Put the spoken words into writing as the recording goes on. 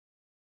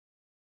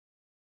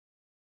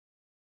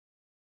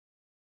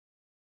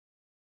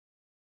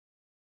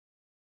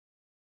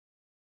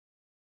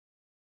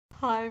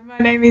Hi, my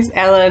name is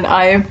Ellen.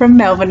 I am from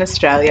Melbourne,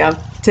 Australia.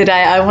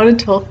 Today I want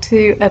to talk to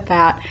you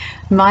about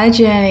my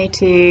journey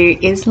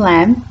to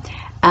Islam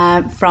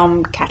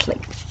from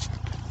Catholic.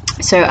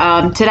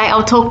 Today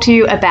I'll talk to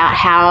you about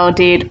how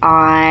did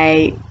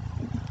I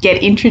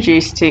get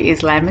introduced to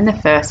Islam in the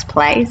first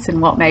place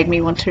and what made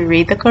me want to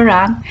read the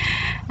Quran.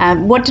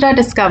 What did I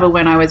discover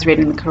when I was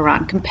reading the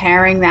Quran?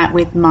 Comparing that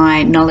with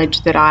my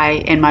knowledge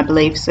and my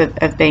beliefs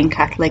of being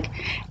Catholic,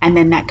 and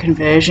then that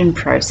conversion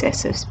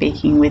process of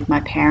speaking with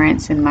my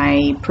parents and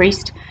my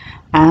priest,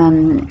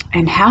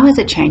 and how has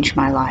it changed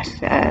my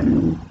life?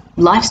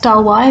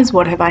 Lifestyle wise,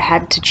 what have I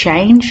had to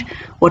change?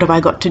 What have I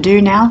got to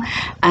do now?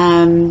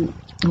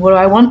 What do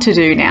I want to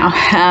do now?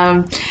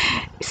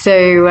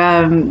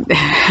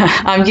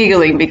 I'm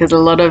giggling because a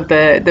lot of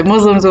the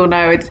Muslims will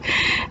know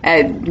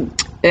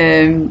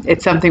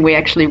it's something we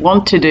actually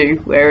want to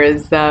do,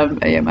 whereas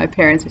my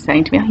parents are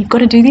saying to me, "Oh, you've got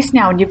to do this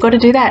now and you've got to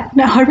do that."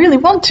 No, I really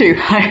want to.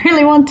 I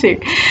really want to.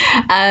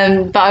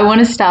 But I want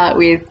to start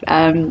with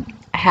why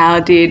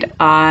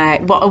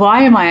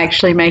am I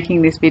actually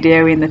making this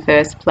video in the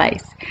first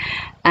place?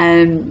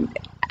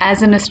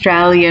 As an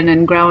Australian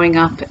and growing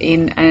up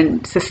in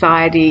a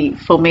society,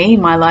 for me,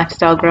 my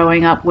lifestyle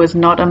growing up was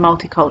not a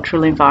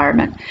multicultural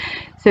environment.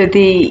 So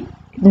the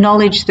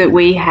knowledge that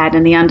we had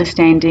and the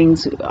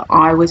understandings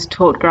I was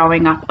taught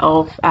growing up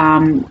of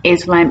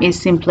Islam is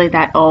simply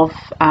that of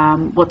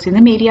what's in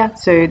the media,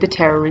 so the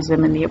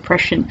terrorism and the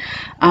oppression,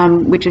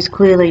 which is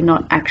clearly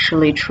not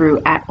actually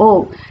true at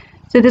all.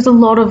 So there's a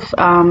lot of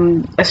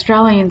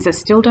Australians that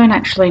still don't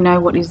actually know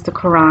what is the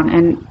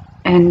Quran,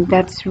 and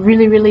that's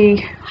really, really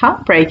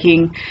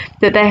heartbreaking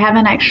that they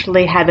haven't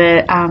actually had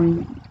a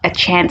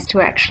chance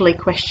to actually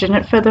question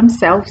it for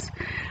themselves,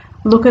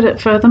 look at it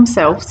for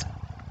themselves,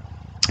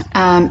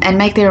 and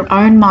make their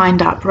own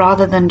mind up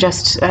rather than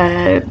just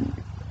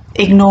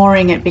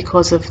ignoring it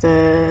because of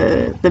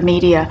the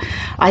media.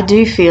 I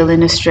do feel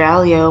in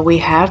Australia we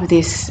have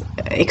this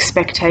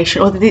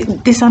expectation or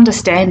this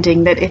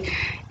understanding that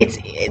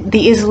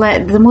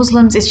the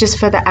Muslims is just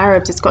for the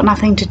Arabs. It's got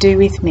nothing to do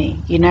with me.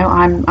 You know,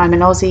 I'm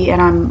an Aussie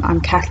and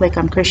I'm Catholic,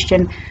 I'm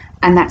Christian,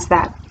 and that's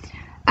that.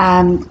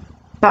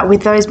 But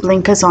with those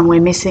blinkers on,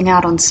 we're missing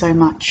out on so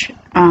much.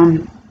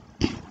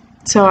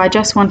 So I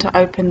just want to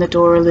open the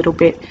door a little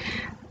bit.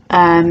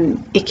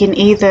 It can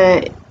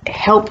either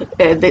help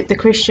the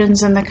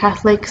Christians and the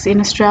Catholics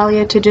in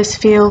Australia to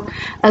just feel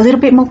a little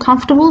bit more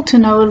comfortable, to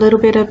know a little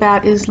bit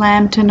about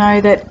Islam, to know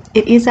that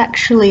it is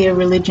actually a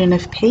religion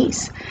of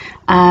peace,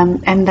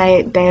 and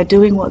they are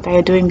doing what they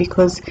are doing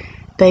because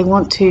they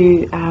want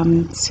to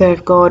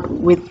serve God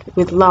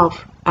with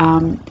love,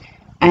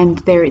 and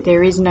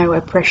there is no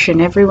oppression.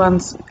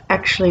 Everyone's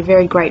actually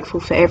very grateful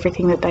for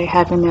everything that they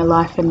have in their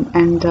life,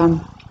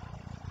 and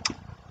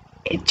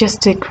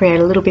just to create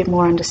a little bit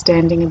more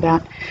understanding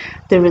about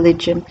the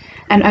religion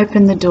and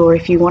open the door.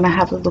 If you want to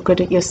have a look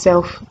at it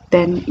yourself,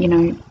 then, you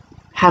know,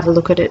 have a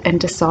look at it and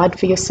decide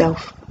for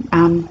yourself.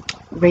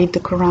 Read the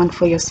Quran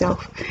for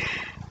yourself.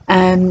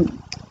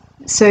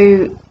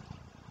 So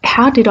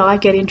how did I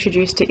get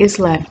introduced to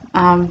Islam?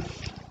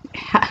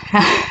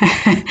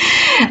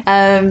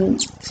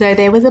 So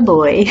there was a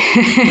boy.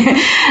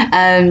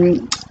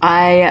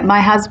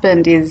 My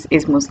husband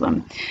is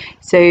Muslim.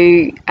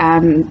 So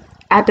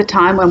at the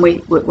time when we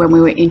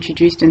were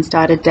introduced and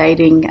started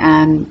dating,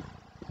 I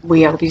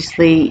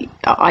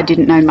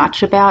didn't know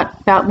much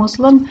about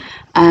Muslims,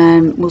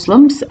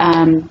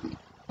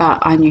 but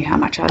I knew how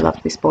much I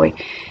loved this boy.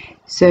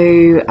 So,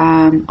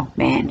 oh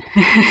man.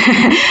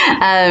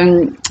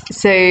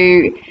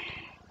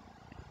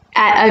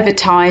 Over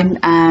time,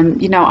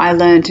 I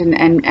learned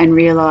and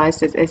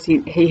realized, as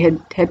he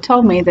had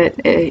told me, that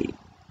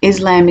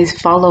Islam is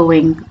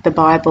following the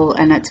Bible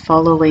and it's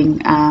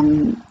following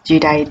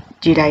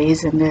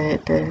Judaism,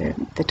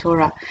 the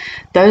Torah.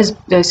 Those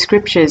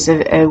scriptures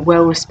are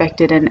well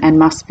respected and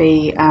must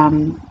be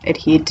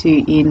adhered to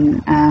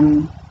in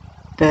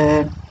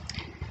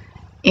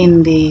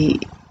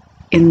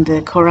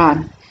the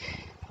Quran.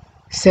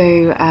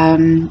 So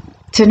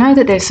to know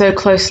that they're so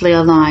closely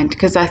aligned,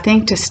 because I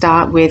think to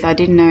start with, I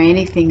didn't know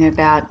anything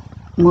about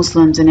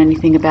Muslims and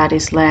anything about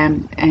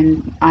Islam,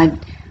 and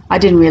I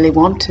didn't really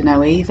want to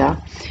know either.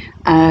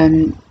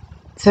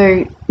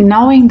 So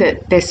knowing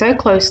that they're so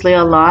closely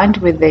aligned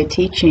with their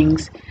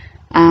teachings,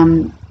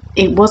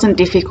 it wasn't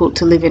difficult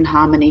to live in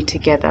harmony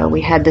together.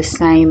 We had the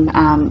same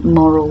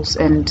morals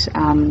and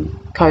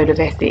code of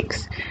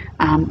ethics,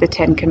 the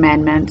Ten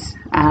Commandments,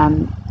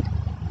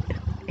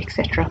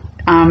 etc.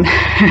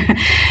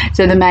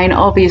 So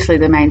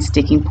the main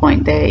sticking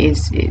point there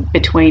is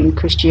between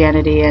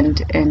Christianity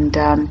and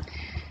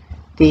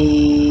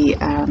the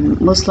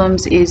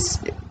Muslims is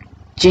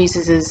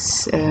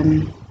Jesus's.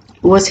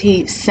 Was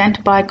he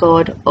sent by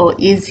God or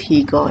is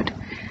he God?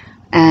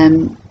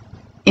 In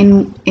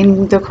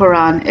the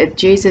Quran,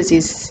 Jesus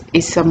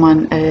is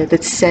someone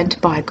that's sent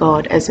by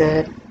God as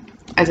a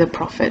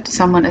prophet,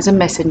 someone as a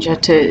messenger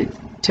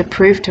to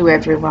prove to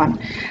everyone.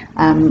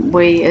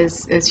 We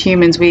as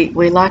humans, we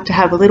like to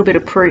have a little bit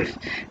of proof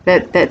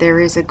that there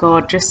is a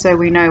God, just so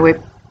we know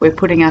we're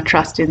putting our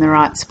trust in the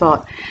right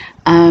spot.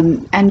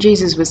 And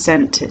Jesus was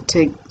sent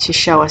to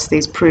show us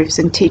these proofs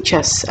and teach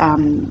us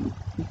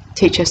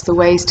the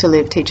ways to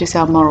live, teach us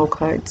our moral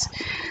codes.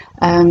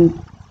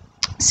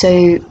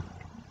 So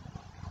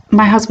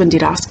my husband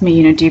did ask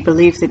me, do you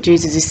believe that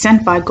Jesus is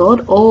sent by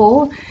God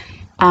or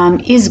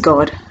is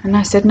God? And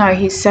I said, no,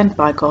 he's sent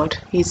by God.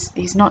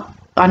 He's not.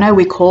 I know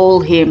we call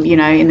him,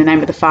 in the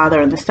name of the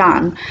Father and the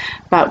Son,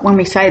 but when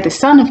we say the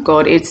Son of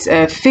God, it's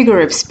a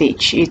figure of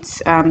speech. It's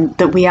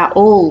that we are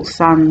all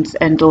sons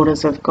and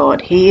daughters of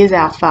God. He is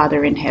our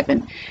Father in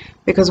heaven.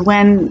 Because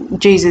when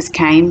Jesus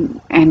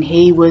came and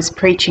he was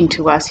preaching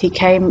to us, he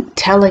came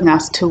telling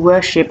us to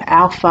worship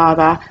our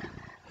Father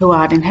who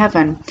art in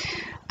heaven.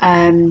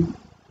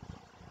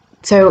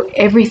 So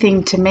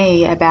everything to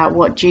me about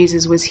what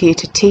Jesus was here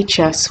to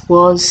teach us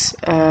was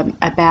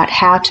about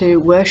how to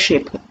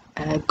worship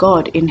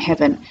God in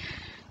heaven.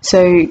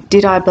 So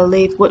did I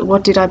believe,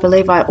 what did I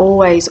believe? I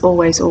always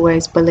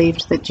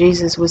believed that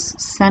Jesus was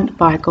sent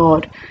by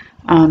God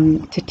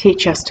to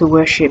teach us to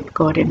worship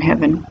God in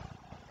heaven.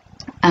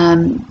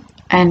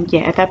 And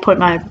yeah, at that point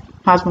my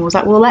husband was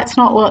like, well, that's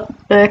not what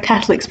the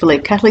Catholics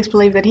believe. Catholics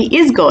believe that he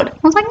is God. I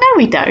was like, no,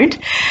 we don't.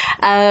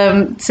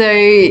 So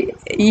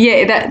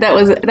yeah, that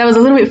was a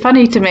little bit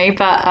funny to me,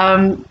 but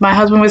my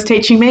husband was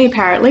teaching me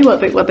apparently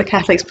what the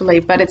Catholics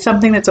believe, but it's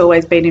something that's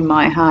always been in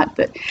my heart,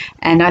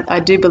 and I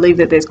do believe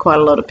that there's quite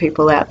a lot of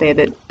people out there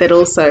that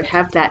also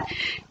have that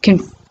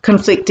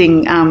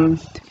conflicting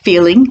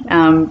feeling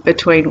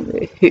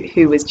between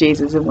who was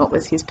Jesus and what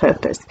was his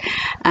purpose,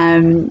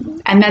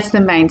 and that's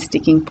the main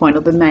sticking point,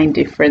 or the main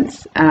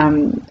difference,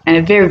 and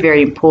a very,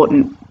 very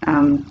important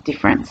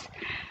difference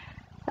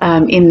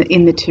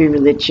in the two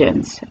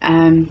religions.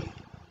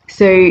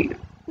 So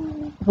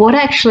what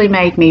actually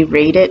made me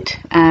read it,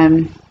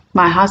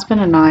 my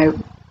husband and I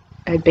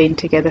had been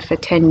together for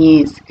 10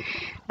 years.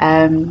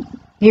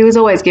 He was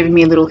always giving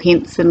me little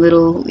hints and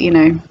little,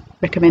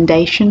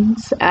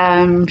 recommendations,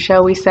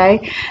 shall we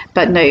say,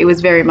 but no, it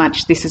was very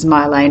much, this is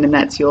my lane and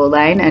that's your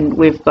lane, and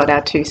we've got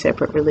our two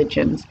separate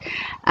religions.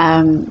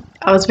 I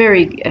was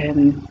very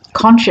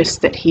conscious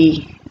that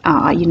he,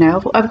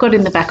 I've got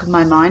in the back of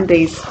my mind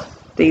these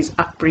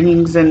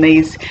upbringings and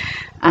these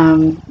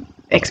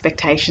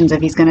expectations of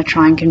he's going to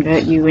try and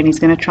convert you and he's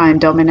going to try and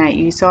dominate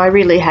you. So I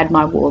really had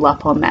my wall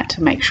up on that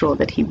to make sure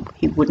that he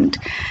wouldn't.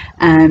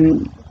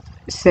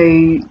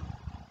 So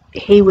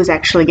he was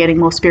actually getting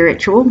more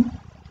spiritual.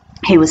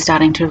 He was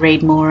starting to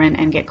read more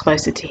and get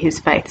closer to his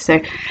faith. So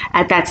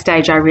at that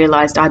stage I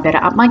realised I better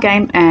up my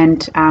game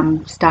and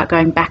start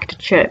going back to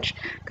church,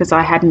 because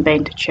I hadn't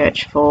been to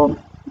church for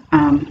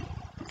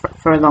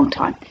a long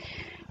time.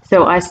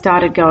 So I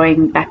started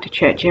going back to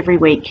church every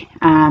week.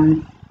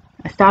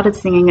 I started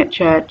singing at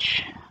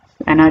church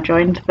and I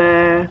joined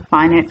the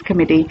finance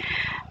committee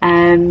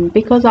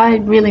because I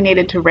really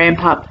needed to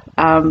ramp up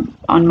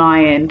on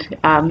my end.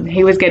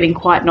 He was getting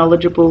quite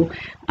knowledgeable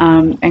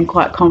and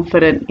quite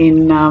confident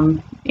in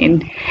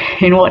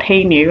what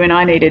he knew, and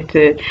I needed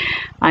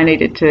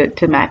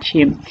to match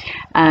him.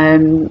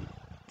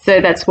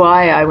 So that's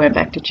why I went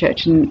back to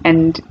church,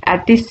 and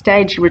at this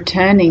stage,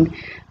 returning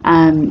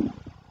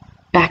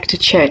back to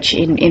church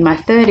in my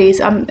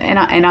 30s,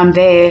 I'm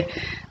there.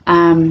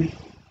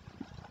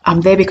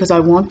 I'm there because I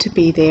want to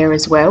be there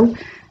as well.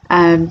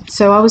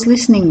 So I was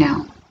listening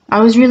now. I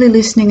was really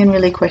listening and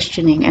really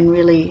questioning, and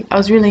I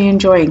was really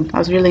enjoying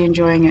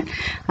it.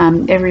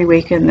 Every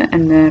week, and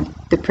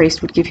the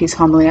priest would give his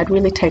homily. I'd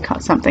really take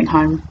something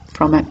home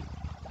from it.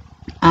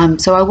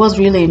 So I was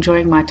really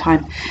enjoying my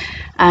time.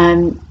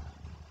 And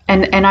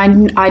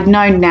I'd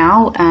known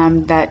now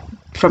that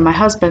from my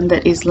husband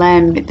that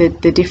Islam,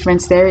 the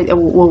difference there,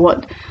 well,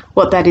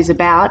 what that is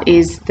about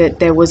is that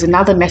there was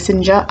another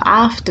messenger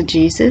after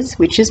Jesus,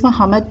 which is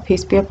Muhammad,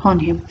 peace be upon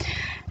him,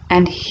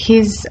 and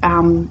his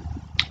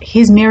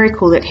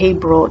miracle that he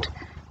brought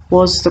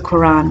was the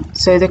Quran.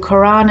 So the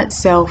Quran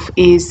itself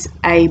is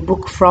a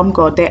book from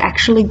God. They're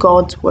actually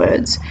God's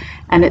words,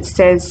 and it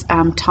says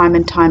time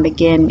and time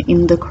again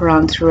in the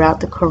Quran, throughout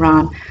the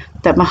Quran,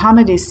 that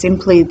Muhammad is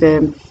simply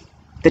the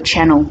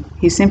channel.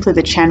 He's simply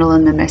the channel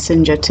and the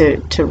messenger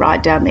to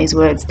write down these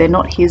words. They're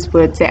not his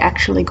words, they're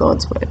actually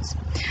God's words.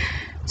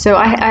 So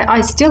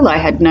I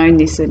had known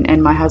this,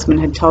 and my husband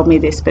had told me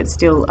this, but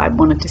still I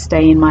wanted to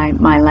stay in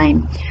my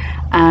lane.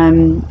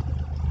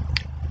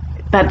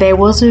 But there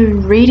was a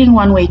reading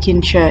one week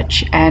in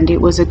church, and it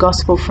was a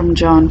gospel from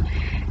John,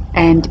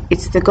 and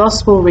it's the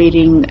gospel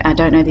reading, I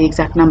don't know the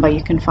exact number,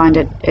 you can find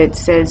it. It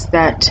says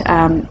that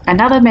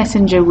another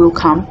messenger will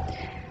come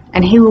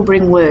and he will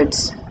bring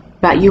words,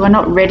 but you are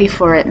not ready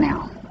for it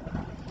now.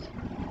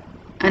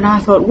 And I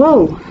thought,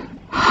 whoa,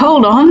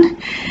 hold on.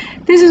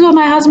 This is what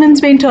my husband's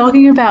been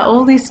talking about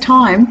all this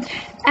time,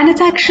 and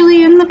it's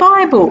actually in the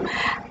Bible.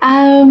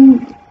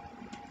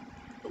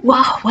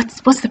 Wow,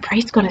 what's the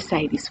priest going to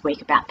say this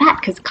week about that?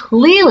 Because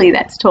clearly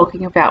that's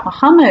talking about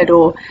Muhammad,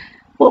 or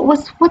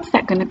what's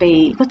that going to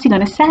be? What's he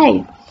going to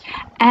say?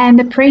 And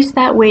the priest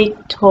that week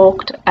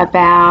talked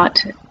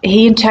about,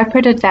 he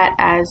interpreted that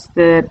as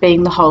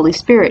being the Holy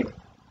Spirit.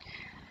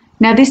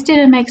 Now, this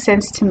didn't make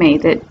sense to me,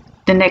 that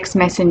the next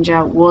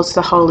messenger was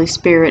the Holy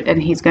Spirit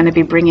and he's going to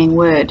be bringing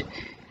word.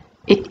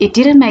 It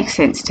didn't make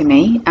sense to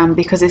me,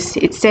 because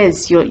it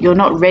says you're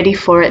not ready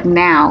for it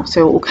now,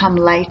 so it will come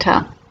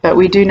later. But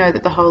we do know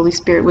that the Holy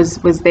Spirit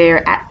was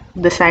there at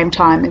the same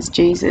time as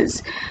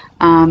Jesus.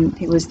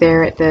 He was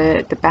there at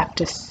the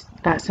Baptist,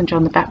 St.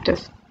 John the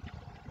Baptist.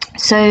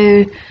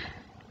 So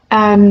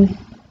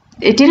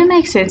it didn't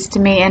make sense to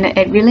me, and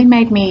it really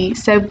made me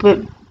so.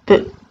 But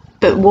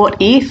what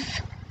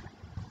if?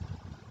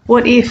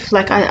 What if?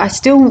 Like I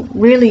still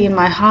really in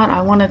my heart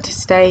I wanted to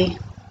stay.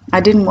 I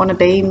didn't want to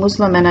be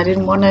Muslim, and I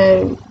didn't want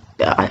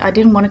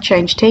to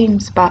change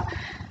teams. But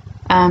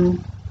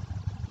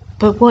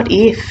what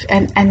if?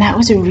 And that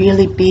was a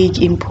really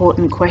big,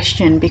 important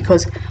question,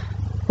 because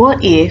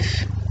what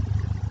if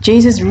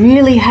Jesus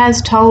really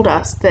has told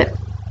us that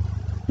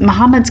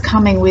Muhammad's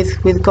coming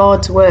with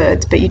God's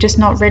words, but you're just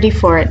not ready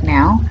for it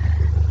now?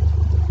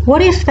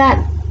 What if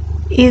that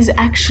is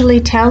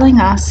actually telling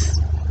us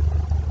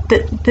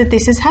that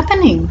this is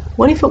happening?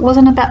 What if it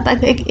wasn't about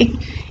that?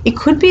 It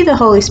could be the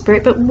Holy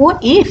Spirit, but what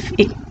if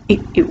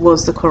it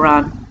was the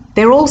Quran?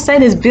 They're all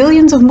saying, there's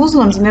billions of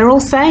Muslims and they're all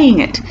saying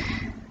it.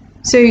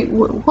 So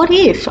what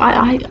if?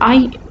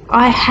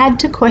 I had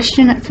to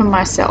question it for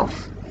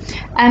myself.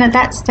 And at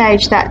that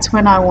stage, that's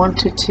when I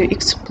wanted to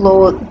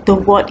explore the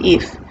what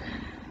if.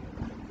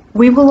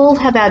 We will all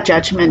have our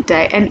judgment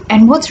day,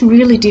 and what's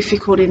really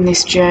difficult in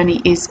this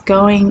journey is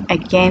going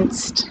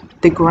against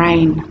the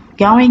grain,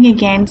 going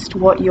against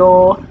what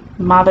your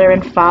mother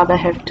and father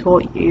have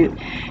taught you,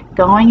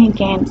 going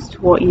against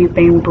what you've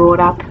been brought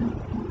up,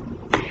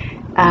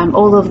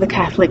 all of the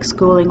Catholic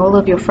schooling, all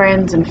of your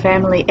friends and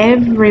family,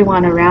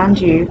 everyone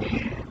around you,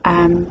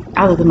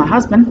 other than my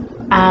husband.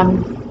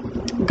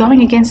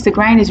 Going against the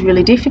grain is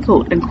really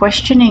difficult, and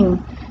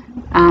questioning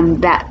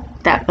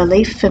that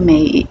belief for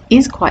me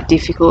is quite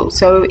difficult.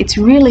 So it's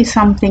really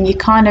something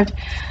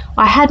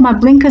I had my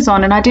blinkers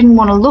on, and I didn't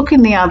want to look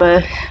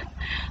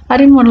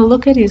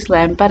at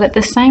Islam. But at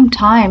the same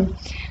time,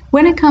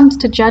 when it comes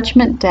to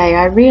Judgment Day,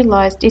 I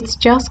realized it's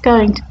just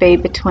going to be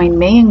between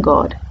me and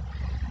God.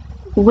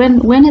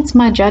 When it's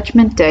my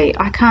Judgment Day,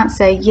 I can't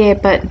say, yeah,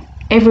 but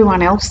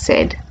everyone else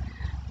said.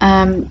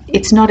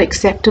 It's not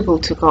acceptable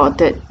to God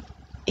that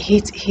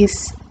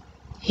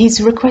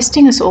He's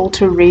requesting us all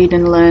to read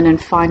and learn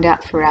and find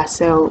out for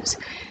ourselves.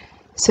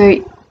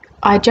 So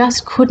I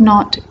just could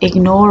not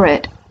ignore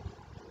it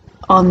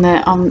on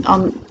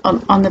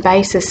the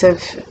basis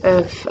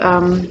of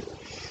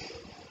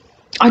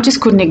I just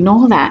couldn't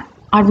ignore that.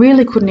 I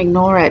really couldn't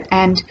ignore it.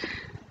 And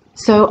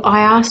so I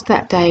asked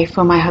that day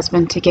for my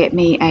husband to get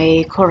me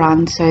a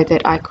Quran so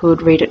that I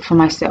could read it for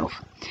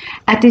myself.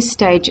 At this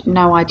stage,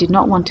 no, I did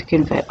not want to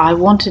convert. I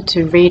wanted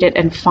to read it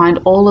and find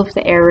all of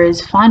the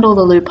errors, find all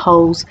the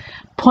loopholes,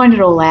 point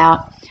it all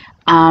out,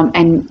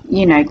 and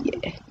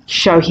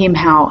show him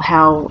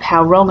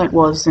how wrong it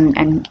was,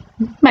 and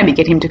maybe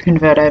get him to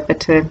convert over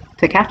to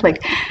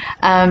Catholic.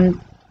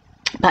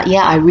 But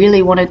yeah, I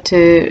really wanted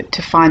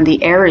to find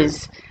the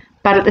errors.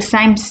 But at the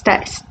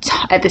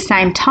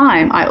same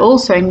time, I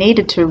also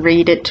needed to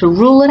read it to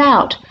rule it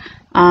out.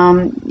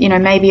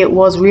 Maybe it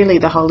was really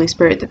the Holy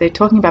Spirit that they're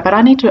talking about, but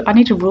I need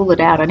to rule it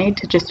out. I need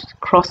to just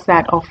cross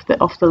that off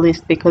the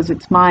list, because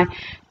it's my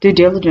due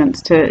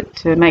diligence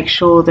to make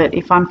sure that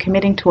if I'm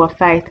committing to a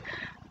faith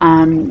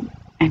and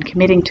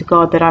committing to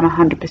God, that I'm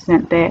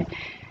 100% there.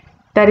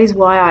 That is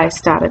why I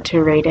started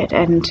to read it.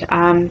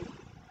 And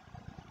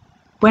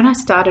when I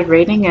started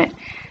reading it,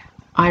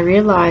 I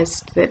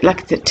realized that,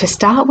 to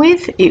start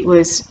with, it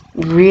was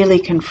really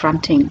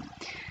confronting,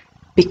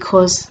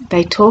 because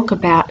they talk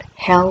about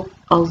hell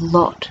a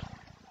lot.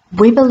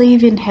 We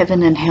believe in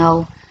heaven and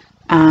hell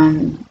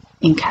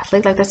in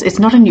Catholic. It's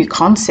not a new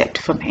concept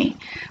for me,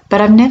 but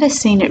I've never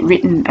seen it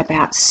written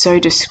about so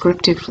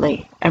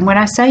descriptively. And when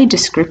I say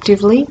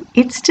descriptively,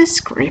 it's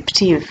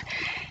descriptive.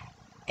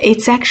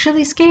 It's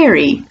actually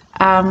scary,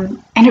 and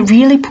it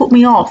really put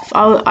me off.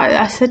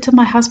 I said to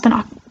my husband,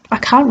 I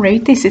can't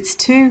read this. It's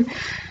too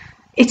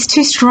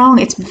strong.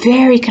 It's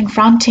very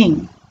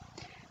confronting.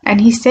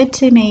 And he said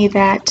to me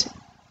that,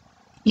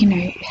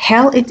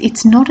 hell,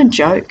 it's not a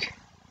joke.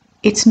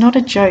 It's not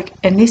a joke.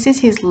 And this is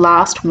his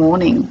last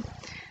warning.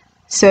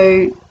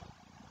 So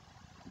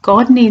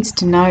God needs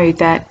to know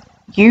that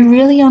you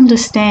really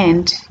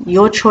understand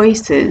your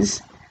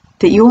choices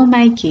that you're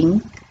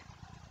making,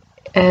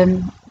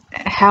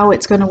 how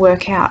it's going to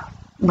work out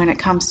when it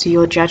comes to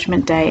your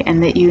Judgment Day,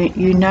 and that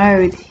you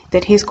know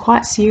that He's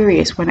quite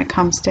serious when it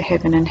comes to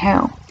heaven and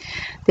hell.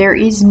 There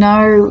is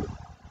no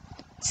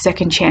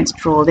second chance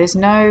draw. There's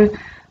no,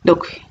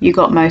 look, you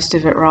got most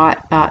of it right,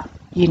 but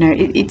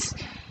it's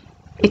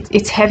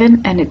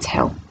heaven and it's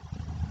hell.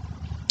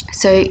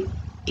 So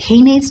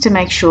He needs to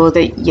make sure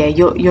that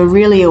you're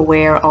really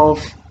aware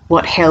of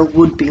what hell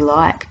would be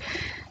like.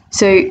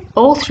 So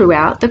all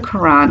throughout the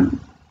Quran,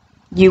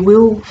 you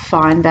will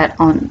find that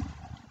on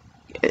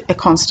a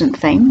constant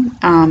theme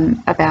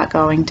about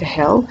going to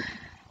hell,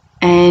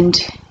 and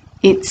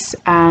it's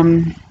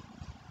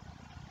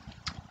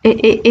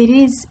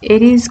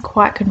it is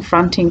quite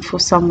confronting for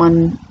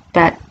someone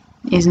that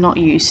is not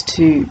used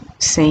to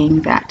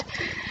seeing that.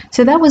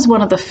 So that was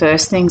one of the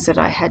first things that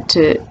I had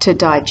to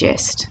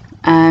digest.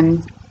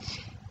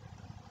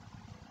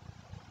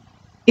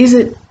 Is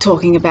it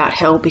talking about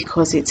hell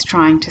because it's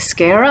trying to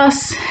scare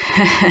us?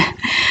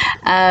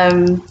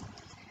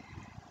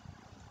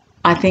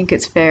 I think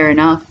it's fair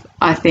enough.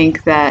 I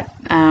think that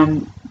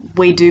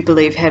we do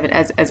believe heaven,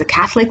 as a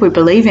Catholic, we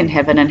believe in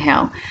heaven and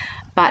hell.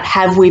 But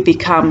have we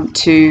become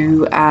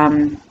too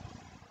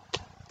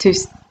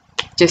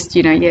just,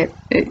 you know,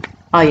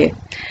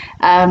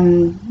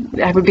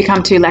 have we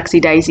become too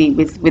laxy-daisy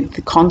with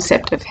the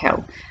concept of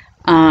hell?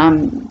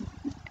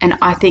 And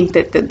I think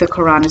that the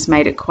Quran has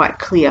made it quite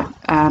clear.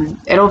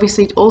 It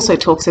obviously also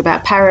talks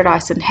about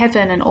paradise and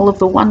heaven and all of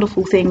the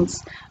wonderful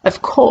things,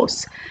 of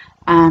course.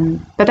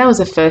 But that was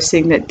the first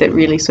thing that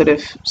really sort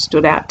of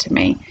stood out to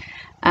me.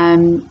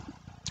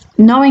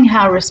 Knowing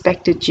how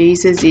respected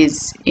Jesus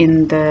is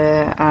in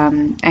the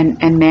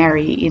and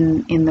Mary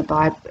in the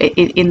Bible,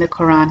 in the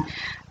Quran,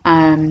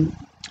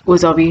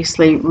 was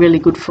obviously really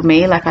good for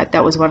me. Like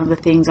that was one of the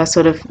things I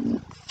sort of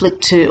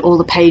flipped to all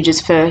the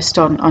pages first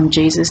on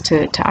Jesus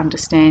to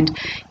understand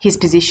his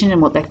position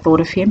and what they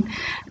thought of him.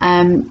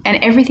 And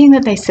everything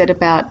that they said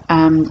about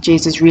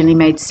Jesus really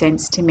made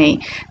sense to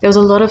me. There was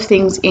a lot of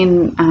things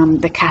in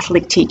the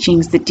Catholic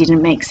teachings that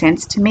didn't make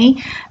sense to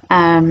me.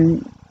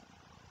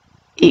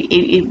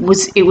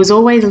 It was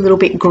always a little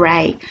bit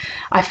grey.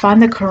 I find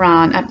the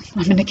Quran,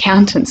 I'm an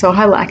accountant, so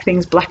I like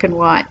things black and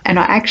white, and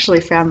I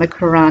actually found the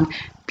Quran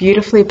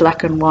beautifully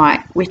black and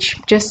white, which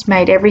just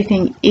made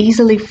everything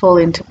easily fall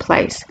into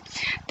place.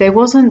 There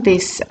wasn't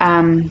this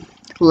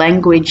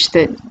language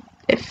that,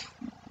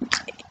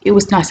 it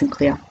was nice and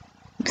clear,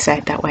 say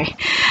it that way.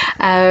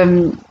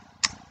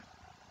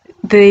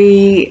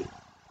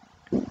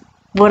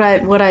 What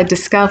I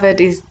discovered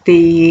is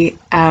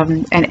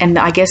and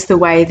I guess the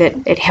way that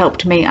it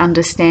helped me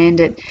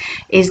understand it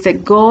is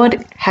that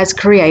God has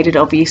created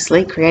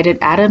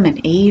Adam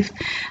and Eve.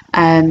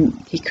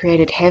 He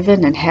created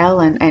heaven and hell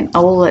and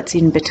all that's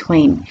in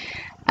between.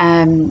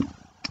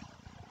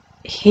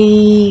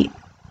 He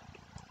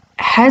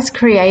has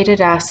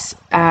created us.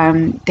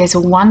 There's a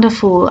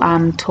wonderful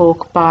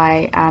talk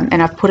by,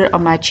 and I've put it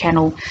on my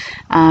channel,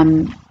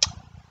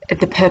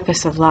 The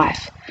Purpose of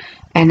Life.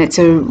 And it's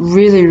a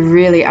really,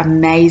 really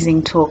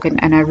amazing talk,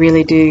 and I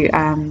really do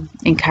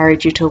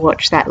encourage you to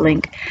watch that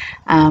link,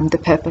 The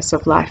Purpose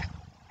of Life.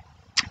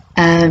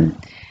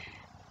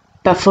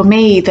 But for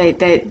me,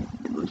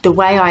 the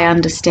way I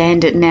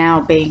understand it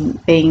now,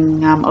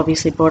 being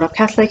obviously brought up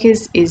Catholic,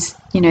 is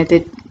you know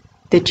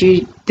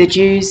the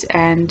Jews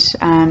and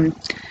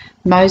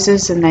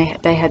Moses, and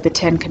they had the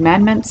Ten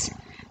Commandments,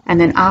 and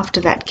then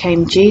after that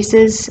came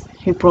Jesus,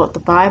 who brought the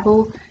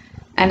Bible.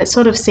 And it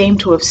sort of seemed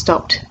to have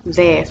stopped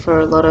there for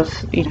a lot of,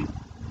 you know,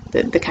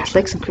 the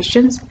Catholics and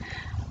Christians.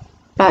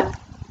 But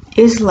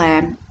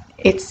Islam,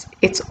 it's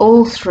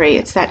all three.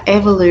 It's that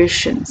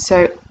evolution.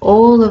 So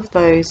all of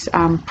those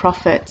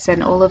prophets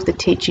and all of the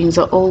teachings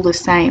are all the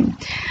same.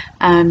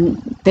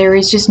 There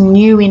is just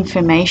new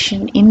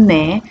information in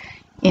there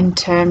in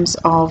terms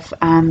of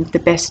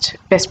the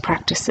best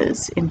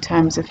practices, in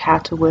terms of how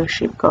to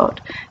worship God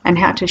and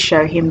how to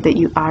show him that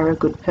you are a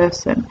good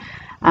person.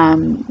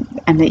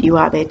 And that you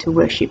are there to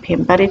worship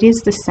him. But it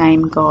is the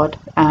same God.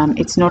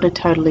 It's not a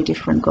totally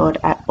different God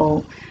at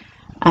all.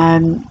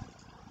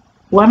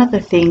 One of the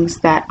things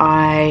that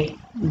I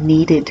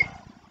needed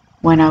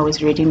when I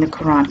was reading the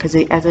Quran, because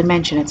as I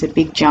mentioned, it's a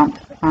big jump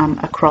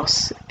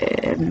across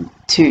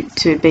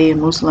to be a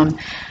Muslim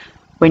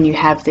when you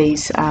have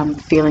these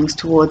feelings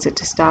towards it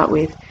to start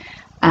with.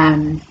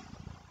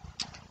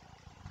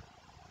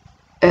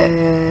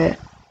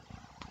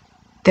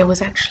 There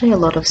was actually a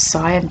lot of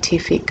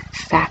scientific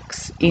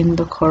facts in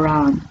the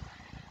Quran.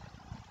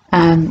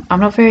 I'm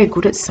not very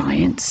good at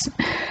science,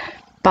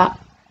 but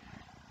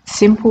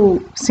simple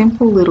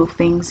little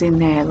things in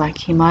there, like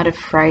he might have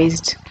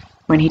phrased,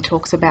 when he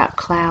talks about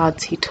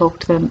clouds, he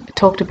talked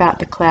about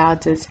the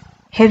clouds as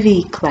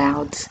heavy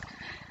clouds.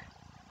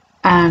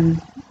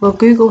 Well,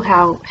 Google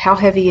how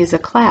heavy is a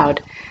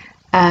cloud.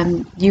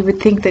 You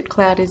would think that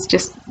cloud is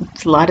just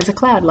light as a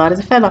cloud, light as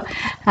a feather.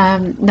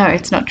 No,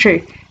 it's not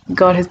true.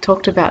 God has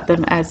talked about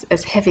them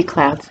as heavy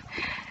clouds.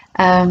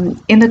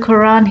 In the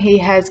Quran, he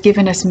has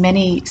given us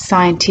many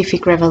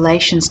scientific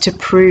revelations to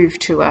prove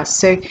to us.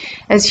 So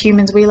as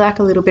humans, we lack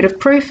a little bit of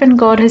proof, and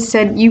God has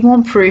said, you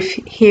want proof?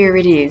 Here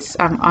it is.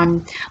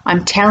 I'm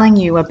telling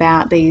you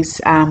about these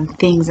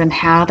things and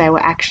how they were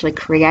actually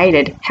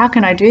created. How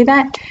can I do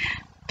that?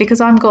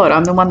 Because I'm God.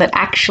 I'm the one that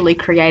actually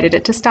created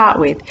it to start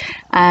with.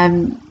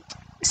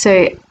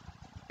 So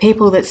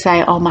people that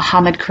say, oh,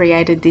 Muhammad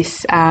created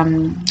this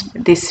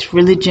this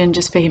religion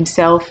just for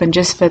himself and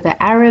just for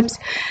the Arabs,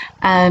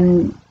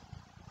 how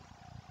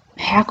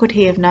could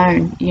he have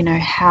known, you know,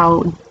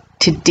 how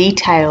to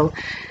detail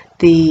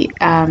the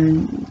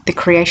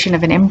creation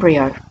of an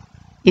embryo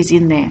is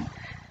in there.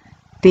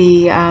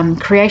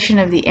 creation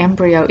of the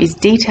embryo is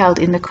detailed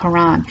in the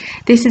Quran.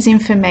 This is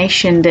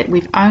information that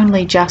we've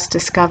only just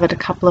discovered a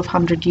couple of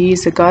 100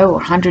 years ago or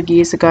 100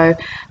 years ago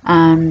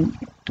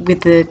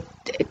with the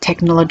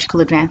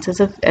technological advances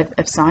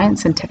of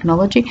science and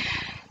technology.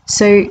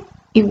 So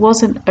it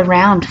wasn't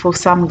around for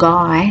some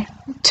guy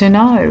to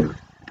know.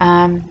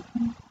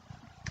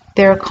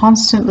 There are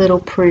constant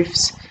little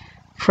proofs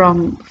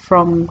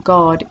from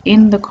God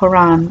in the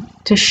Quran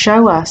to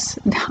show us,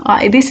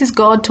 this is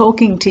God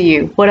talking to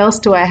you. What else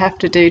do I have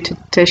to do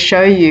to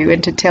show you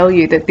and to tell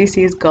you that this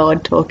is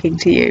God talking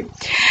to you?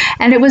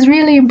 And it was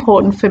really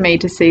important for me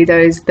to see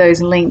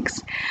those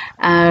links.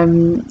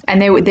 And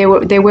there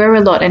were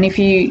a lot. And if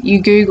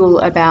you Google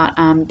about,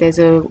 there's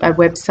a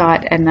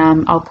website, and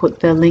I'll put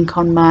the link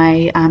on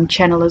my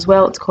channel as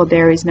well. It's called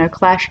There Is No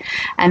Clash,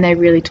 and they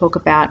really talk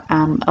about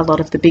a lot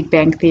of the Big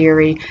Bang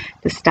Theory,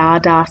 the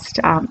stardust.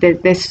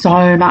 There's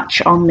so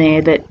much on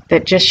there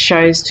that just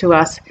shows to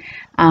us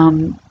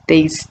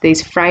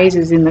these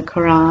phrases in the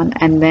Quran,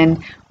 and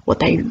then what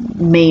they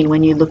mean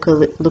when you look a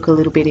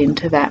little bit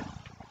into that.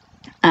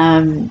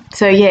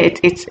 So yeah,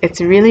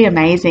 it's really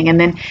amazing. And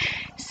then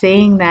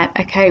seeing that,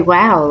 okay,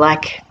 wow,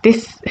 like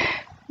this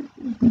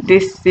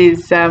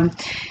is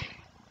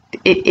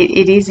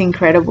it is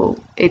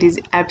incredible. It is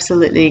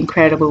absolutely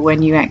incredible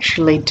when you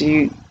actually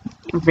do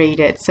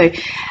read it. So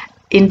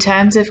in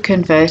terms of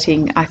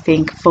converting, I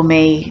think for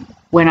me,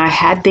 when I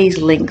had these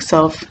links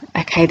of,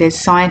 okay, there's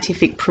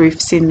scientific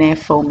proofs in there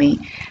for me.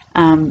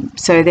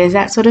 So there's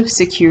that sort of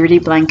security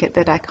blanket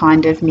that I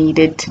kind of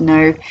needed to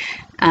know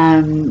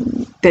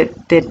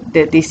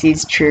that this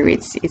is true.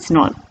 It's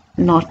not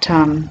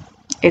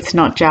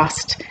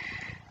just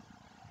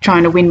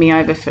trying to win me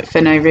over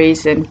for no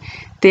reason.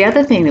 The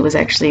other thing that was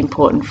actually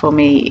important for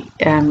me,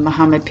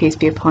 Muhammad, peace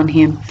be upon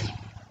him,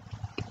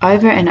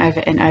 over and over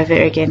and over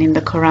again in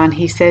the Quran,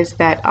 he says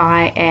that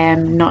I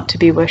am not to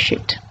be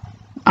worshipped.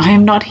 I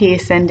am not here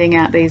sending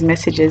out these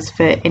messages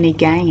for any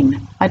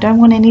gain. I don't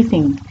want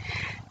anything.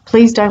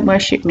 Please don't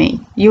worship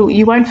me.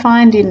 You won't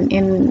find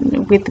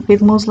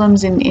with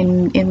Muslims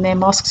in their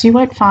mosques, you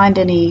won't find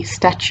any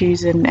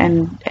statues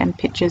and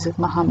pictures of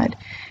Muhammad,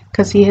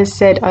 because he has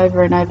said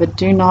over and over,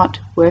 do not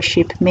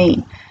worship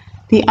me.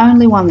 The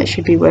only one that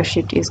should be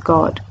worshipped is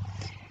God.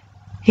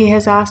 He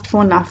has asked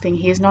for nothing.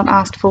 He has not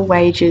asked for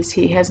wages.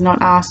 He has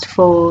not asked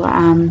for,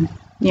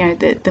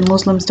 the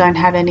Muslims don't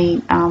have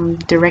any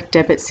direct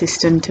debit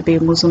system. To be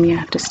a Muslim, you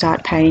have to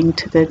start paying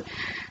to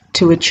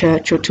a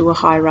church or to a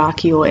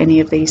hierarchy or any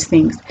of these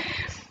things.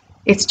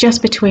 It's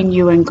just between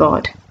you and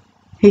God.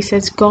 He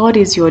says, God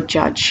is your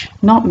judge,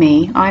 not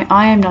me.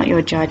 I am not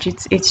your judge.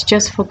 It's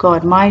just for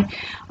God.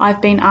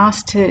 I've been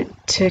asked to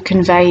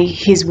convey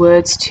his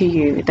words to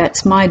you.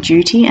 That's my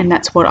duty, and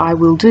that's what I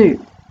will do.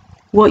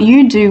 What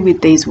you do with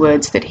these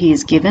words that he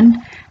has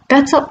given,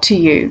 that's up to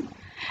you.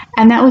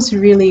 And that was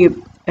really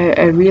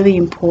a really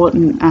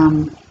important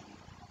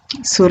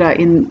surah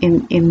in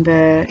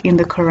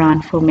the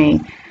Quran for me.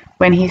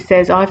 When he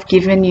says, I've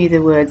given you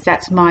the words,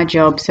 that's my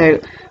job. So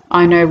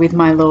I know with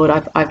my Lord,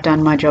 I've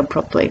done my job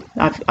properly.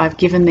 I've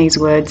given these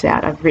words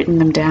out. I've written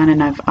them down,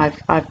 and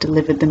I've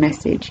delivered the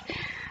message.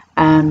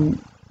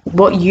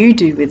 What you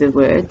do with the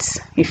words,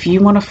 if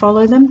you want to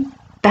follow them,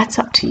 that's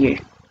up to you.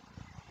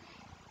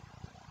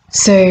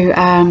 So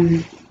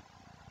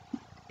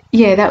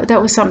yeah,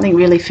 that was something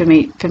really for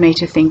me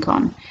to think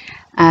on.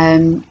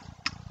 And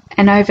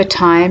over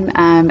time,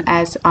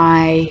 as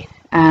I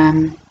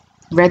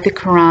read the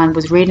Quran,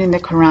 was reading the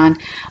Quran,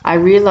 I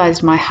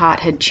realized my heart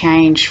had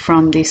changed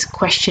from this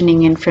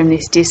questioning and from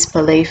this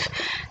disbelief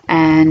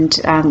and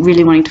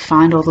really wanting to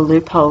find all the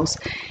loopholes.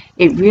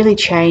 It really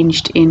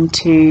changed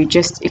into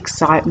just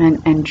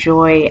excitement and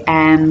joy,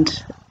 and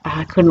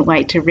I couldn't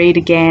wait to read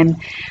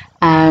again.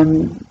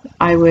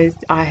 I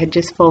had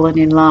just fallen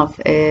in love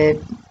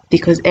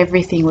because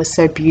everything was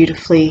so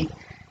beautifully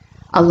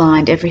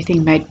aligned.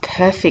 Everything made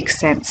perfect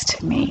sense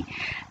to me.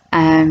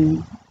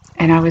 And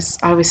I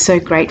was so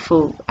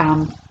grateful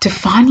to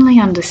finally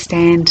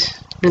understand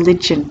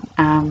religion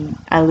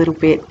a little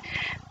bit,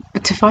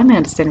 to finally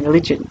understand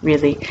religion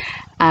really,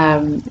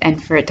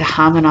 and for it to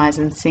harmonize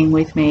and sing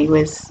with me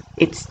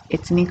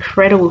it's an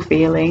incredible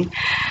feeling.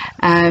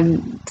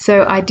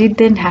 So I did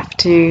then have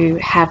to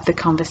have the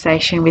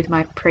conversation with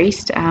my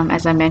priest.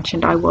 As I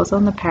mentioned, I was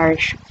on the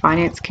parish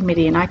finance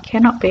committee, and I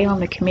cannot be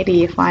on the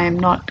committee if I am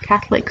not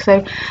Catholic.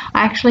 So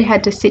I actually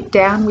had to sit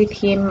down with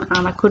him.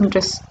 I couldn't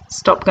just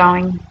stop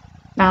going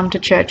to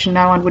church and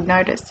no one would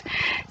notice.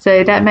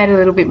 So that made it a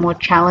little bit more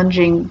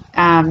challenging.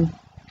 And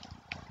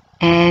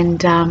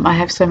I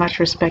have so much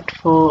respect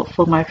for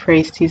my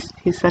priest. He's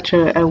such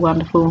a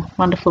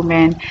wonderful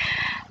man.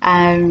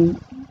 And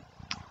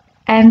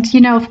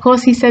of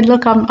course, he said,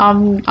 "Look,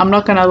 I'm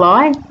not going to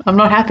lie. I'm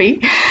not happy.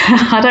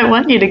 I don't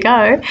want you to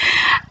go.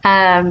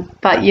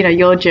 But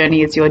your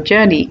journey is your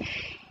journey."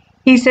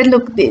 He said,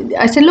 "Look,"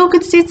 I said, "Look,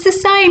 it's the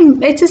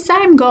same. It's the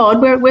same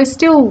God. We're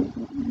still,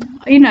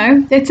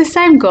 it's the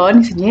same God."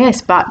 And he said,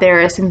 "Yes, but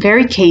there are some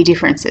very key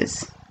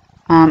differences."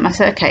 I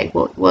said, "Okay,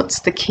 well,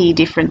 what's the key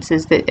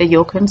differences that are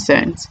your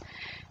concerns?"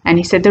 And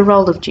he said, the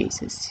role of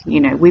Jesus. You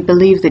know, we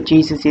believe that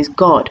Jesus is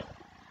God.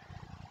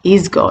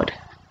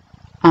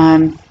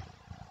 And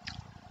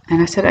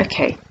I said,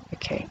 okay.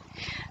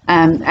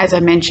 As I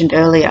mentioned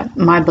earlier,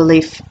 my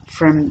belief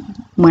from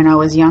when I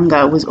was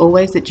younger was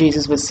always that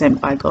Jesus was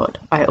sent by God.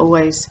 I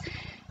always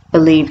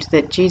believed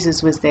that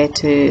Jesus was there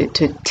to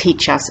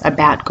teach us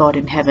about God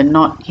in heaven.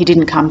 He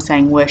didn't come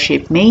saying,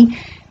 worship me.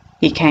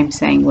 He came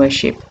saying,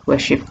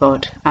 worship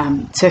God.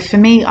 So for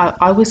me,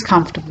 I was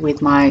comfortable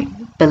with my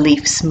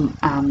beliefs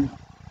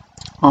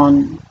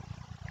on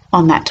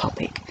that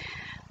topic.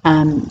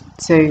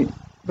 So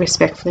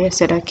respectfully I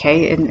said,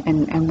 okay,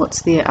 and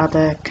what's the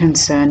other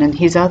concern? And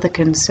his other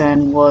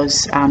concern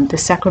was the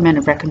sacrament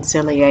of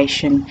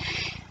reconciliation,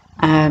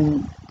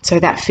 so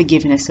that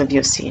forgiveness of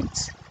your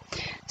sins.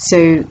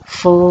 So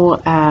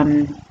for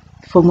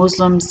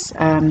Muslims,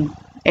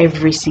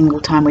 every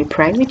single time we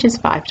pray, which is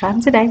 5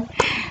 times a day,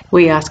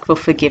 we ask for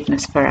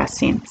forgiveness for our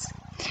sins.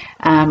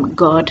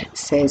 God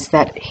says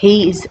that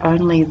he is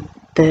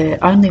the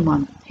only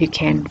one who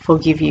can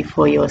forgive you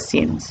for your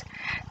sins.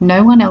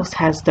 No one else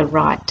has the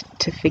right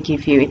to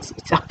forgive you.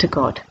 It's up to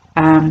God.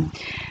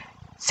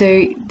 So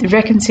the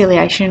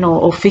reconciliation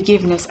or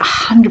forgiveness,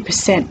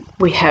 100%,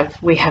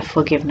 we have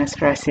forgiveness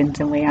for our sins,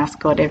 and we ask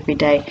God every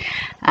day.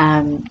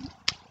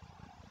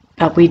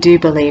 But we do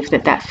believe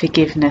that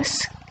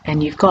forgiveness,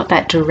 and you've got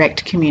that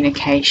direct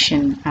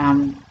communication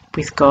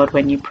with God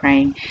when you're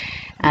praying.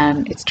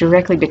 It's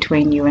directly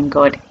between you and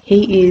God.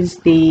 He is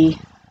the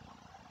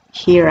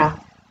hearer,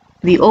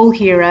 the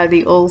all-hearer,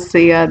 the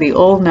all-seer, the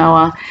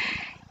all-knower.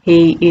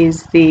 He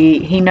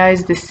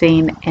knows the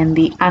seen and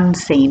the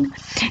unseen.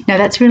 Now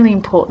that's really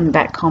important,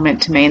 that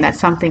comment to me, and that's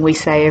something we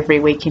say every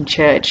week in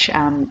church,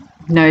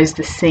 knows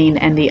the seen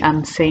and the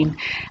unseen.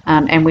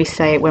 And we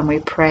say it when we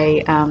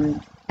pray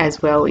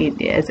as well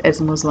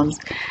as Muslims.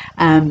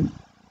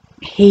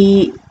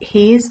 He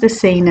is the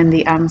seen and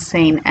the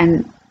unseen,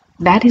 and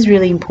that is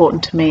really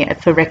important to me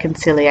for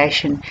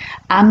reconciliation.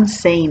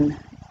 Unseen,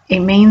 it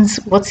means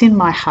what's in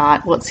my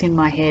heart, what's in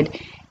my head.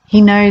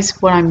 He knows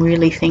what I'm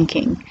really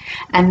thinking.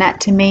 And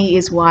that to me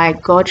is why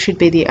God should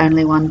be the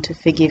only one to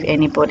forgive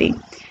anybody.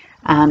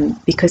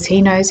 Because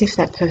he knows if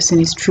that person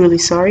is truly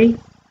sorry.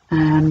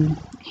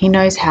 He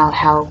knows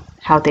how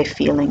they're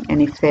feeling,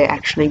 and if they're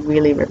actually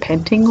really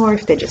repenting or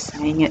if they're just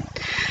saying it.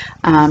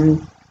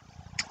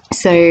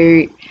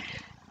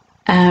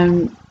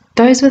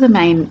 Those were the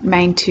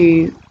main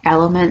 2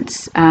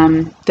 elements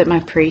that my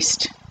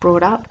priest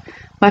brought up.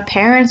 My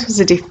parents was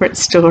a different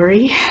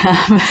story.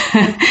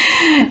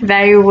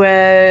 They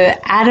were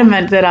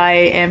adamant that I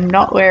am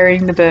not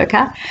wearing the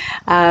burqa.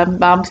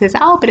 Mum says,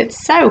 oh, but it's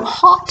so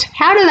hot.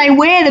 How do they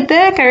wear the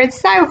burqa? It's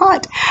so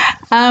hot.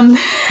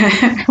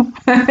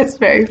 It's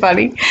very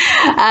funny.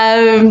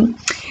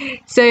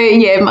 So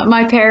yeah,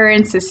 my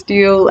parents are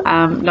still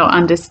not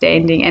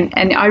understanding,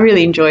 and I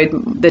really enjoyed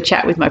the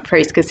chat with my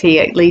priest, because he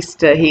at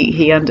least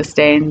he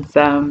understands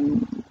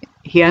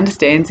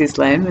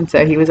Islam, and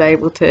so he was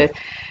able to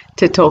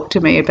talk to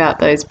me about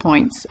those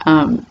points,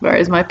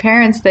 whereas my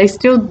parents, they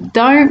still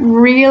don't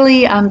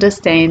really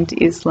understand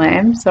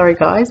Islam. Sorry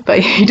guys,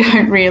 but you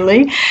don't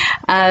really.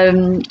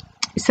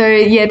 So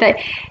yeah,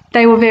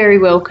 they were very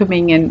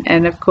welcoming,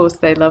 and of course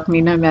they love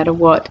me no matter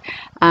what.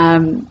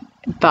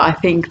 But I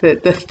think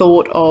that the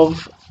thought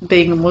of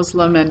being a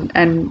Muslim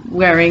and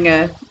wearing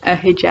a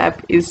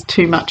hijab is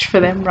too much for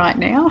them right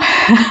now.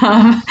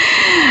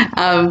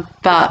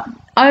 But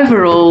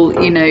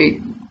overall, you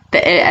know,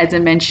 as I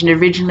mentioned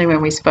originally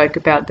when we spoke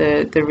about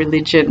the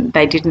religion,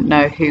 they didn't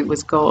know who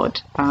was God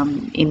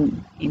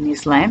in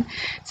Islam.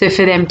 So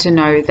for them to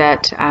know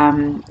that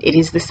it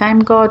is the same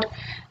God,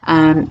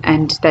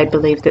 and they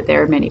believe that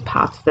there are many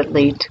paths that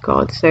lead to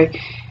God.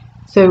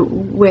 So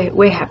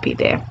we're happy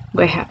there.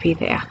 We're happy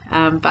there.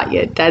 But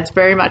yeah, Dad's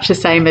very much the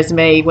same as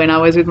me. When I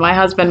was with my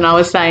husband and I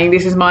was saying,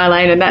 this is my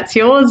lane and that's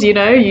yours, you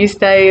know, you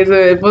stay as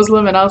a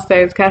Muslim and I'll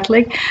stay as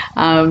Catholic.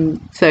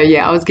 So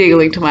yeah, I was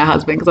giggling to my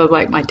husband because I was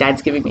like, my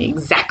dad's giving me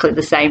exactly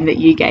the same that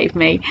you gave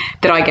me,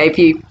 that I gave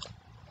you.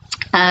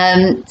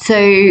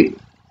 So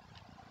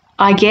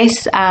I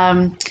guess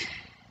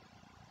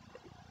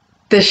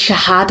the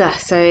Shahada,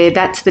 so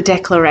that's the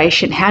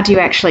declaration. How do you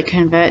actually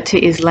convert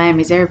to Islam?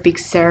 Is there a big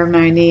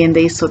ceremony and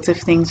these sorts of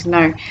things?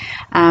 No.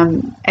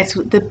 It's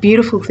the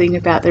beautiful thing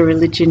about the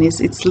religion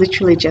is it's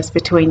literally just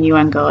between you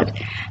and God.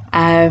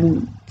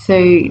 So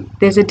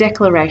there's a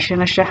declaration,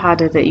 a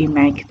Shahada that you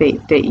make,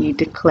 that you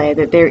declare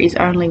that there is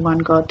only one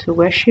God to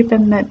worship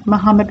and that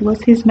Muhammad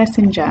was his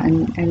messenger.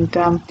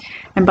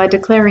 And by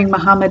declaring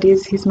Muhammad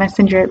is his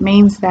messenger, it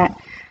means that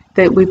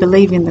we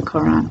believe in the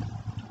Quran.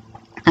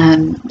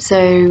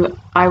 So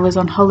I was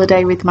on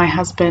holiday with my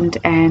husband,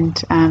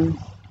 and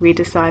I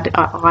decided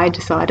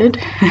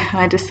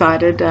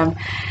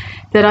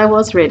that I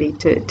was ready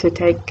to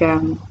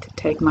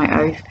take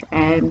my oath.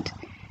 And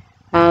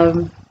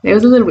it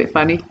was a little bit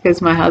funny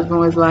because my husband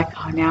was like,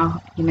 oh,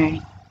 now, you know,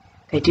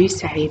 they do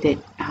say that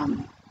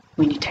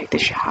when you take the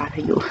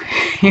Shahada,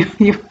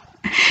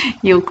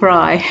 you'll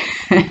cry.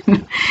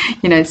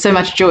 You know, so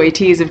much joy,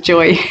 tears of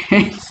joy.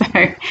 So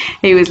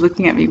he was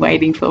looking at me,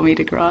 waiting for me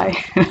to cry.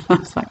 I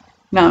was like,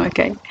 no,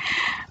 okay,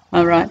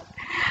 all right.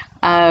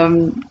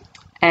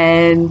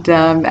 And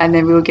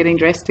then we were getting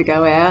dressed to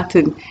go out,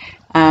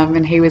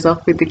 and he was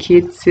off with the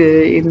kids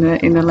in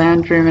the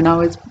lounge room, and I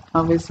was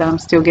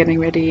still getting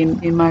ready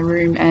in my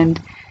room,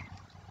 and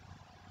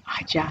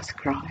I just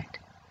cried.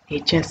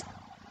 It just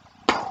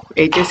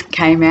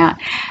came out.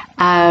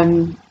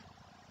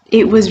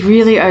 It was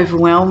really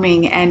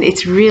overwhelming, and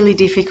it's really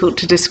difficult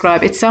to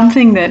describe. It's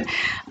something that,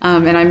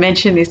 and I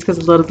mention this because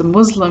a lot of the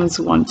Muslims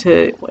want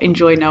to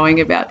enjoy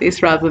knowing about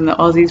this, rather than the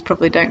Aussies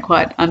probably don't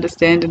quite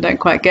understand and don't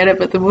quite get it.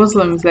 But the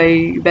Muslims,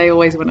 they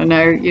always want to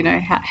know, you know,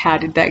 how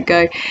did that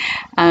go,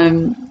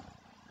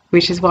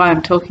 which is why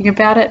I'm talking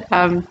about it.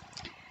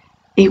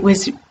 It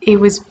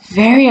was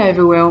very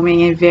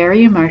overwhelming and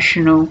very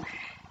emotional,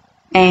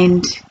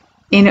 and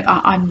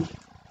I'm.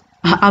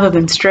 Other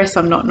than stress,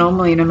 I'm not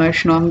normally an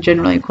emotional. I'm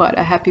generally quite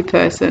a happy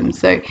person.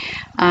 So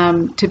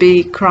to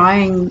be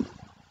crying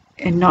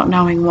and not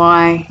knowing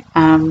why,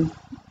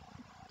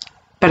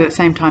 but at the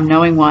same time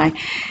knowing why,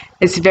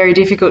 it's very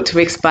difficult to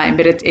explain.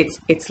 But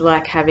it's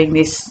like having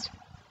this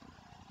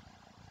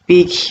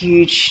big,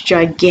 huge,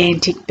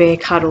 gigantic bear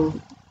cuddle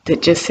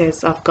that just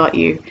says, "I've got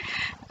you,"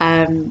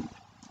 and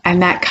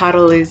that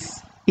cuddle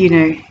is, you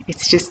know, it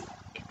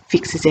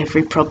fixes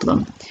every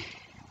problem.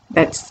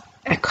 That's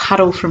a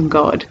cuddle from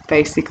God,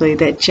 basically,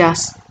 that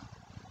just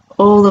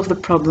all of the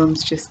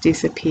problems just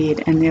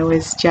disappeared, and there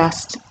was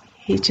just,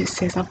 he just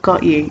says, "I've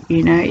got you."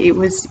 You know, it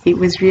was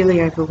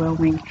really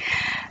overwhelming.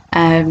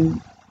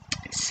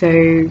 So,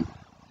 you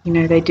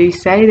know, they do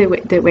say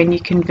that when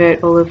you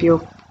convert, all of your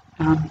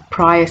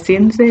prior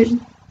sins,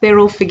 they're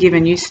all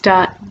forgiven. You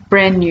start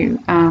brand new,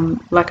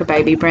 like a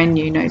baby, brand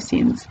new, no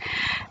sins.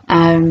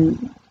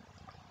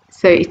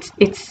 So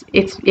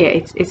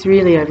it's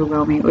really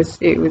overwhelming.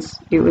 It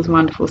was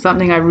wonderful.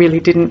 Something I really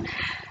didn't.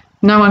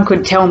 No one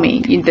could tell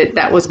me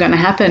that was going to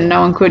happen. No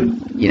one could,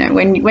 you know,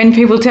 when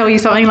people tell you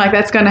something like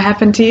that's going to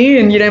happen to you,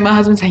 and, you know, my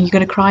husband's saying, "You're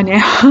going to cry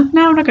now."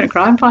 No, I'm not going to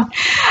cry. I'm fine.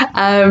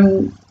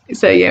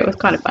 So yeah, it was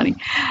kind of funny.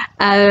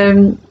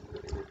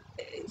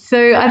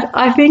 So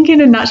I think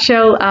in a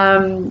nutshell,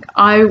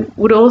 I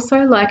would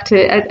also like to,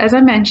 as I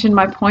mentioned,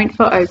 my point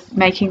for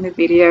making the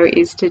video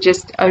is to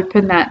just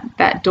open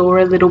that door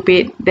a little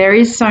bit. There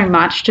is so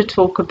much to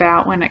talk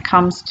about when it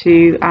comes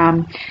to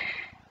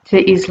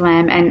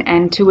Islam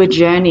and to a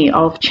journey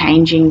of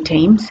changing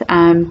teams.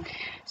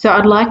 So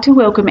I'd like to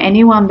welcome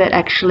anyone that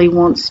actually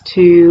wants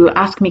to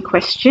ask me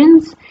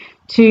questions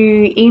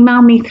to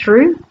email me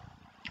through.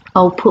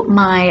 I'll put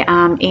my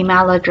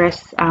email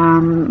address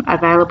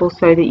available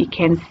so that you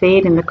can see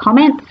it in the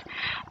comments.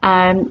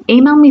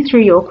 Email me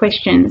through your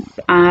questions,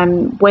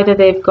 whether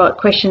they've got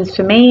questions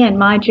for me and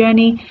my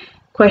journey,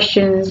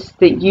 questions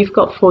that you've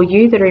got for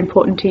you that are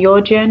important to your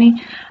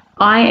journey.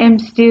 I am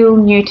still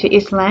new to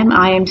Islam.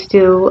 I am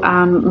still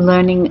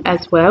learning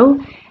as well.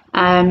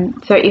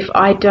 So if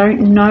I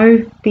don't know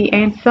the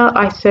answer,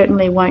 I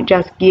certainly won't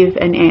just give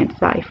an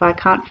answer. If I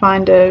can't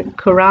find a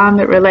Quran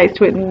that relates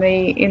to it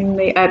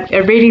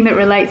a reading that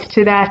relates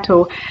to that,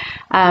 or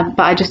but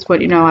I just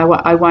want you to know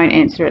I won't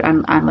answer it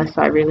unless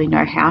I really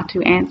know how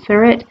to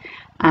answer it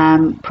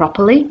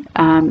properly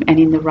and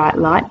in the right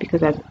light.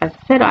 Because as I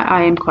said,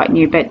 I am quite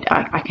new, but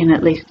I can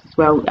at least as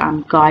well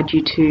guide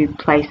you to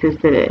places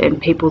and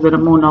people that are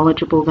more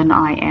knowledgeable than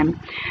I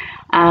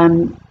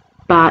am.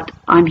 But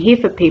I'm here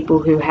for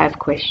people who have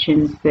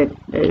questions that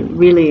are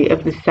really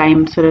of the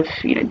same sort of,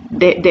 you know,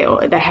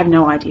 they have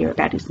no idea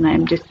about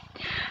Islam, just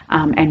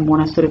and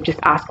want to sort of just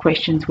ask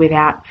questions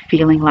without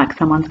feeling like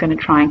someone's going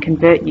to try and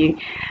convert you.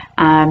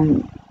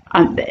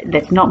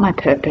 That's not my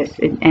purpose.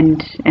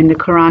 And the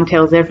Quran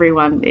tells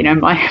everyone, you know,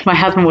 my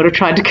husband would have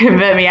tried to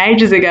convert me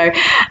ages ago,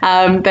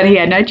 but he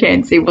had no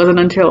chance. It wasn't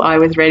until I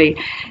was ready.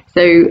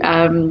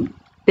 So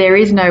there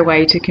is no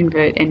way to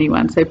convert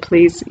anyone. So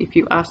please, if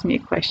you ask me a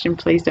question,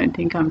 please don't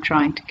think I'm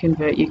trying to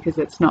convert you, because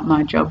it's not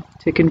my job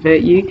to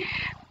convert you.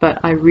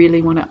 But I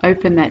really want to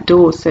open that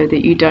door so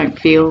that you don't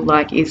feel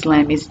like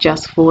Islam is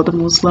just for the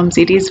Muslims.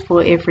 It is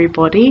for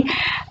everybody.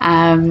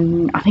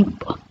 I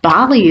think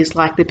Bali is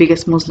like the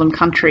biggest Muslim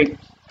country.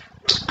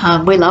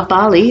 We love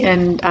Bali,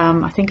 and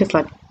I think it's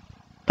like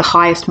the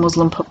highest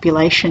Muslim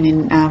population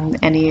in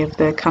any of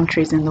the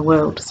countries in the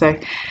world. So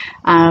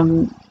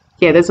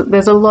yeah,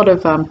 there's a lot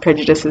of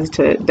prejudices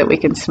that we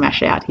can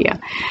smash out here.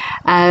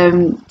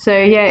 So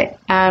yeah,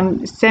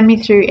 send me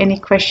through any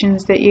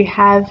questions that you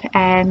have,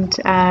 and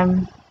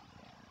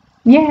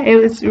yeah, it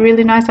was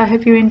really nice. I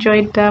hope you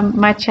enjoyed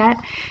my chat.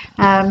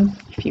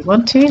 If you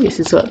want to,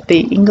 this is what the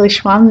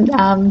English one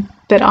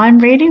that I'm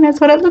reading, that's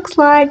what it looks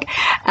like.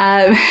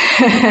 But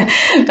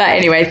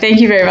anyway,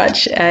 thank you very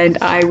much, and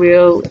I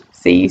will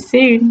see you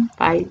soon.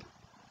 Bye.